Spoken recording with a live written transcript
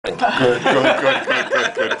Good, good, good,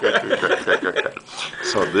 good, good, good, good, good, good, good, good.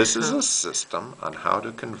 So this is a system on how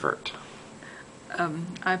to convert.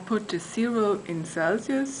 I put the 0 in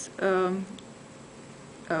Celsius to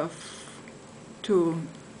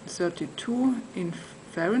 32 in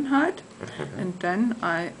Fahrenheit, and then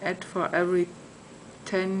I add for every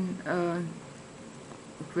 10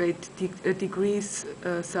 degrees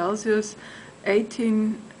Celsius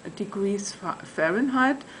 18 degrees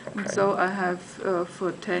Fahrenheit, and so I have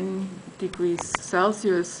for 10 degrees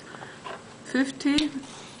Celsius 50.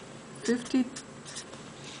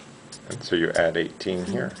 And so you add 18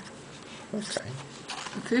 here. Okay.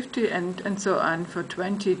 50 and so on. For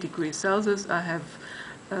 20 degrees Celsius I have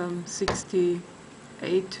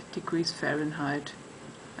 68 degrees Fahrenheit,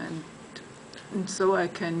 and so I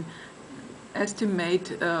can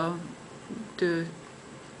estimate the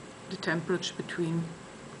temperature between.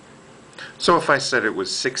 So if I said it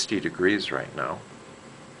was 60 degrees right now,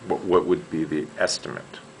 what would be the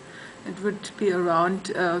estimate? It would be around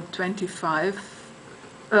 15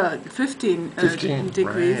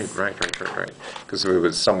 degrees. Right. Because if it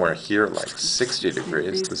was somewhere here like 60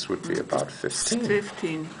 degrees, this would be about 15.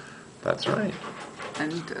 15. That's right.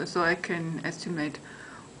 And so I can estimate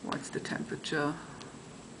what's the temperature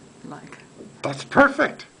like. That's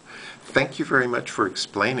perfect. Thank you very much for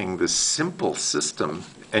explaining this simple system.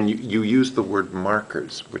 And you use the word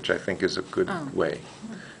markers, which I think is a good way.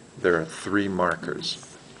 There are 3 markers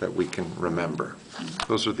that we can remember.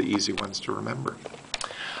 Those are the easy ones to remember.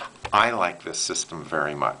 I like this system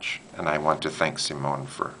very much, and I want to thank Simone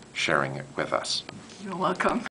for sharing it with us. You're welcome.